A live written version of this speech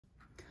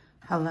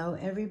Hello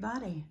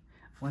everybody.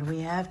 What do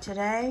we have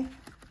today?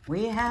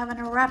 We have an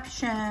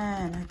eruption,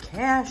 a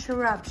cash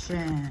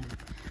eruption.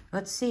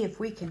 Let's see if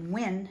we can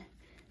win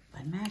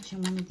by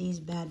matching one of these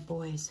bad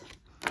boys.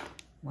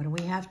 What do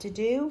we have to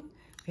do?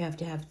 We have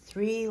to have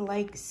 3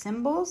 like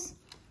symbols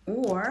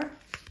or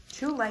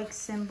 2 like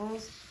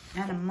symbols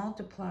and a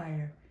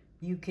multiplier.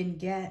 You can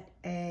get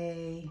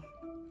a,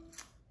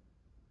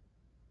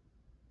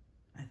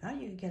 I thought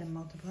you could get a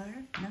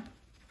multiplier, no?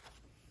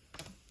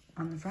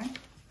 On the front.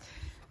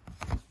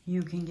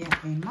 You can get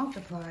a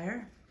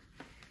multiplier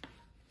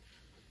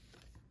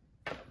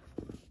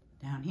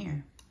down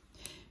here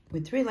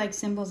with 3 like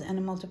symbols and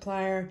a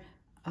multiplier,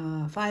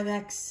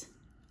 5x.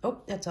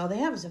 Oh, that's all they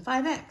have is a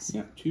 5x.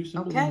 Yep, 2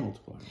 symbols and a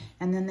multiplier.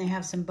 And then they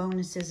have some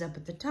bonuses up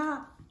at the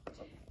top.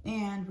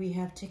 And we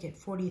have ticket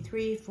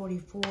 43,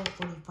 44,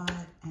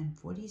 45, and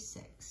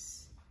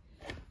 46.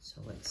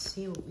 So let's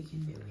see what we can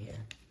do here.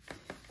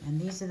 And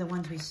these are the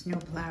ones we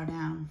snowplow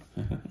down.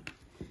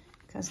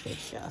 Because they're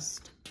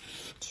just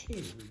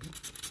too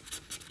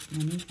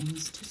many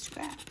things to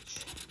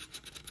scratch.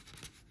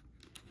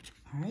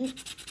 All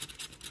right.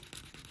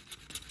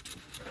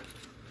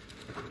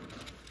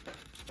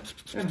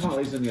 And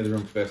Holly's in the other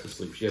room fast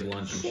asleep. She had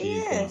lunch and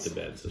she's gone to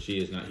bed, so she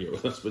is not here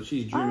with us, but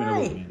she's dreaming of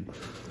looking in.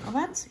 Well,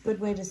 that's a good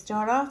way to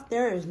start off.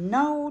 There is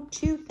no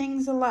 2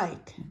 things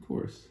alike. Of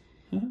course.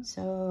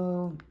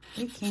 So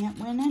we can't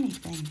win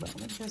anything, but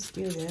we'll just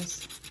do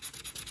this.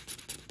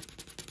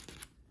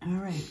 All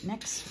right,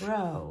 next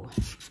row.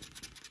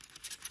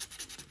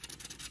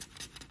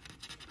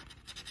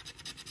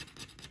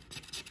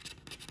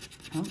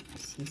 Oh, I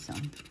see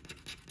some.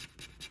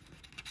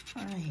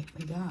 All right,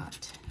 we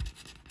got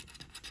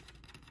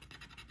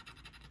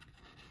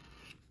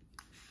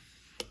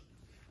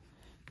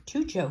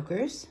two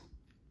jokers,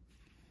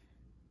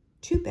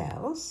 2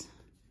 bells,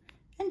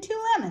 and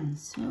 2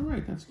 lemons. All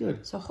right, that's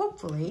good. So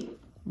hopefully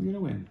we're gonna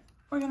win.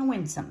 We're gonna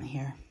win something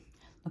here.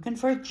 Looking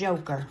for a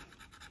joker.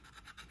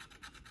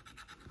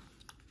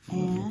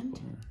 And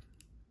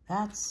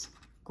that's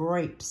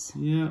grapes.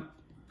 Yeah.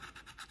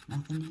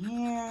 Nothing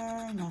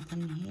here,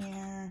 nothing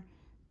here.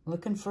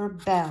 Looking for a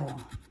bell.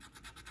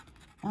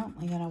 Oh,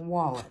 we got a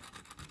wallet.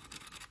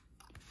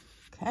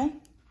 Okay.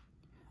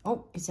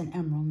 Oh, it's an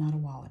emerald, not a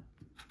wallet.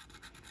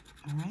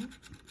 All right.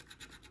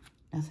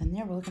 Nothing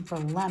there. We're looking for a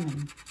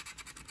lemon.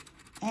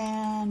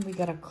 And we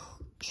got a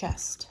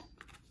chest.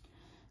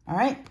 All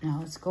right. Now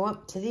let's go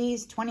up to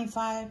these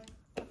 $25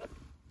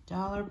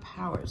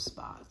 power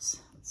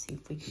spots. Let's see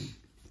if we can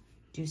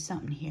do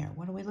something here.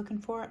 What are we looking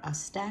for? A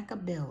stack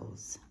of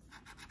bills.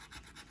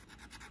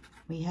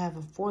 We have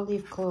a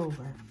 4-leaf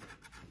clover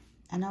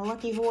and a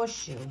lucky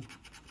horseshoe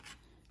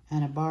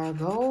and a bar of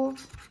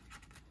gold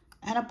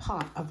and a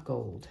pot of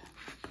gold.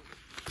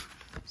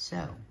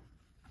 So,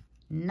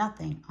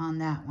 nothing on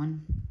that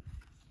one.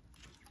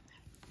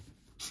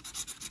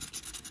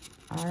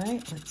 All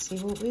right, let's see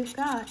what we've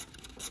got.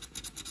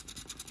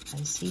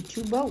 I see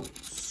 2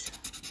 boats.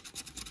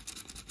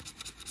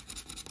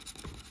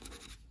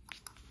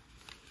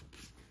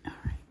 All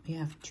right, we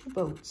have 2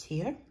 boats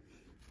here.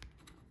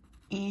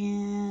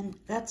 And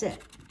that's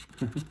it.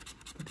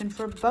 Looking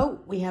for a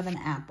boat, we have an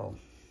apple.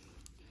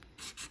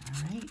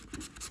 All right.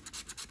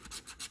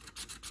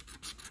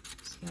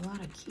 See a lot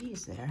of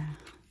keys there.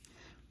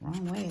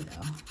 Wrong way,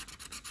 though.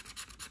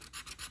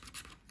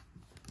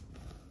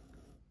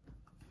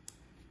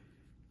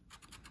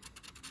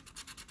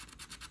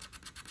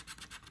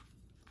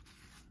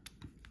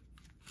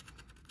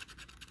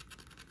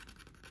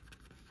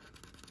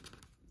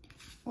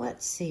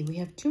 Let's see, we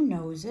have 2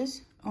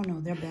 noses. Oh,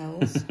 no, they're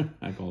bells.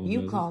 I call them you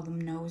noses. call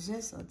them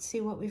noses. Let's see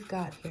what we've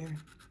got here.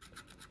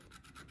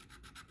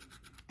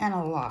 And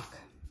a lock.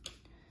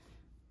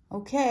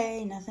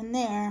 Okay, nothing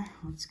there.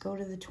 Let's go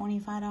to the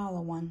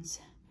 $25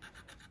 ones.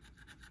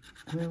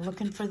 We're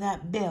looking for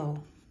that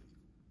bill.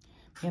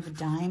 We have a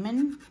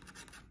diamond,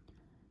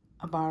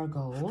 a bar of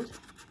gold,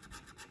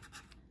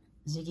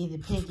 Ziggy the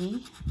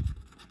Piggy,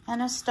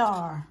 and a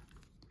star.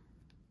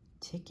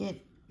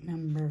 Ticket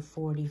number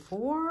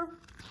 44.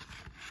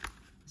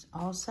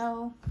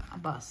 Also a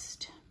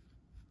bust.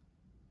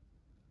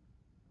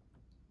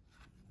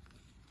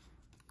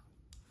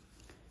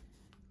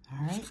 All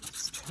right,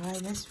 let's try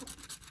this one.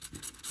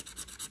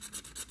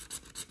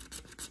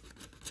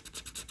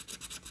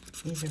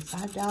 These are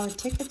 $5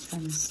 tickets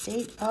from the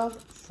state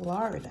of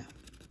Florida.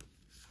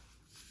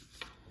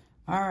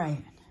 All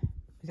right,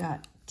 we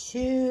got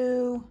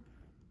 2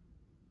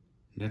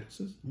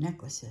 necklaces.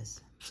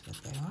 Necklaces.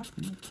 That's what they are.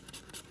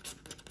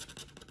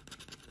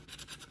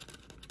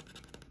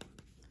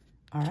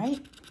 All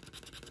right.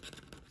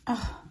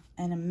 Oh,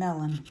 and a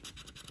melon.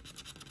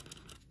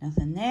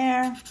 Nothing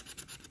there.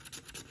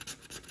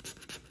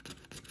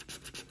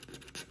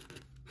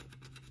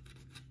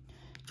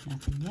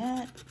 Nothing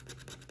yet.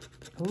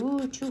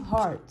 Ooh, 2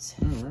 hearts.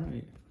 All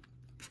right.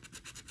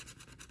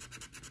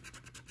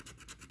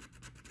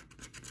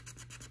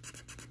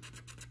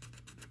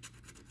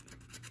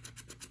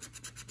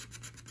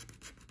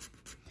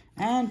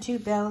 And 2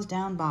 bells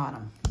down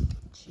bottom.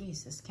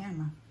 Jeez, this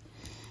camera.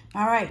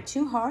 All right,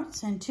 2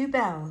 hearts and 2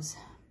 bells.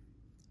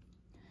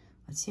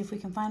 Let's see if we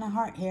can find a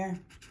heart here.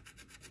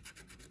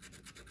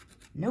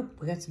 Nope,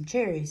 we got some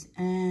cherries.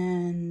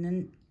 And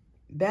then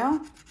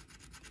bell.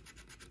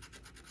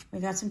 We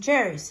got some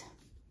cherries.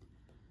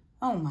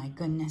 Oh my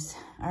goodness.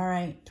 All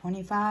right,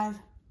 25.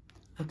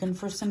 Looking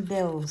for some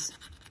bills.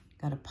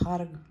 Got a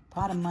pot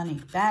of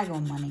money, bag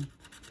of money.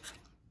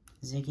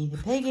 Ziggy the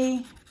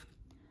Piggy,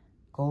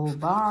 gold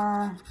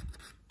bar,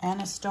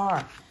 and a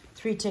star.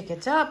 3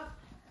 tickets up,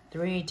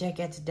 3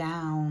 tickets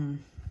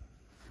down.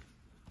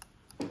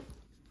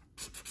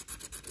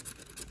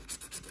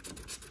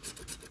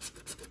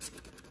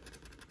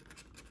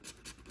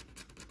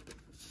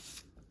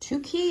 Two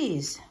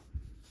keys.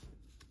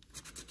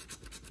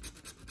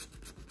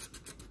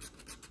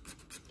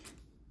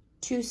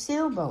 Two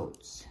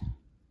sailboats.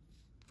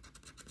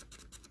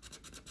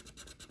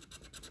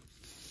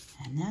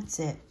 And that's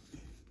it.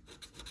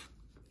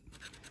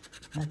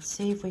 Let's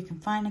see if we can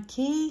find a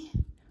key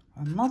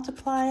or a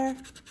multiplier.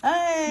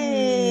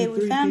 Hey,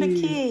 we found a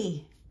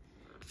key.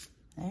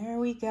 There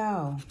we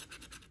go.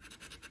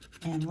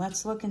 And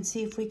let's look and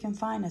see if we can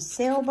find a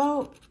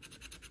sailboat.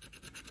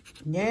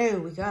 No,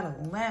 we got a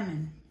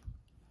lemon.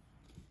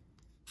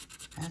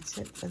 That's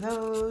it for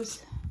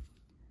those.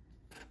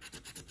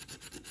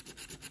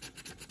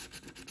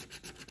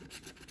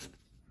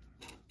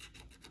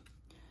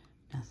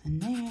 Nothing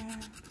there.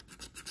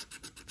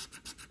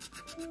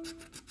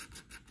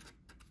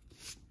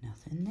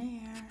 Nothing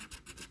there.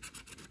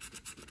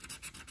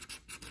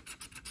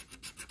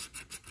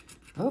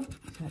 Oh,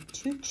 we got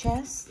 2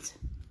 chests.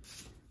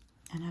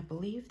 And I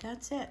believe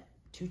that's it.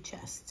 2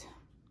 chests.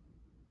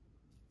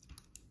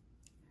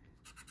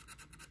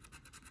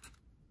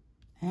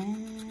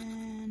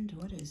 And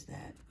what is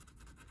that?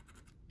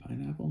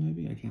 Pineapple,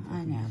 maybe? I can't.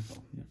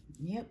 Pineapple.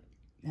 Yep,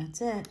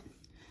 that's it.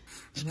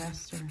 The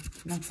rest are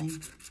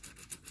nothing.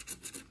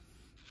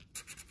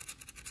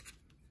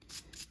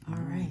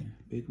 All right.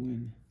 Big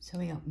win. So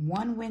we got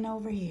 1 win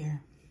over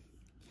here.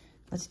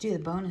 Let's do the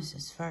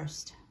bonuses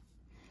first.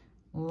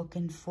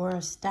 Looking for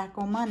a stack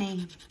of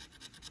money.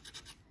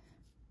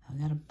 I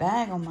got a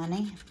bag of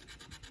money.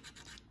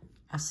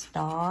 A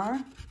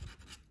star.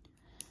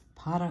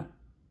 Pot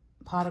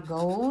of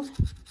gold.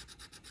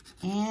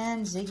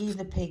 And Ziggy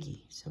the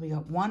Piggy. So we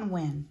got 1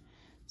 win.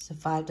 It's a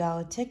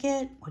 $5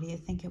 ticket. What do you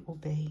think it will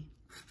be?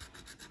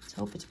 Let's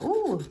hope it's,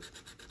 ooh,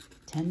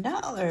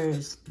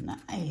 $10.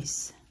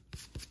 Nice.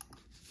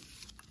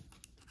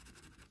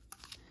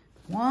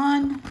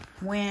 1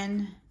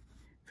 win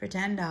for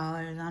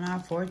 $10 on our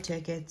 4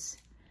 tickets.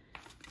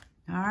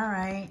 All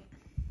right.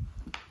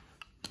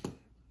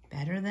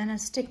 Better than a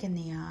stick in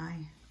the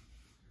eye.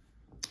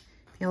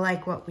 If you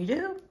like what we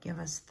do, give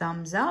us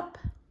thumbs up,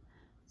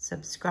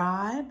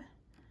 subscribe,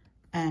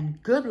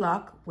 and good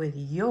luck with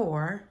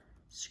your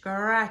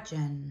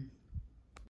scratching.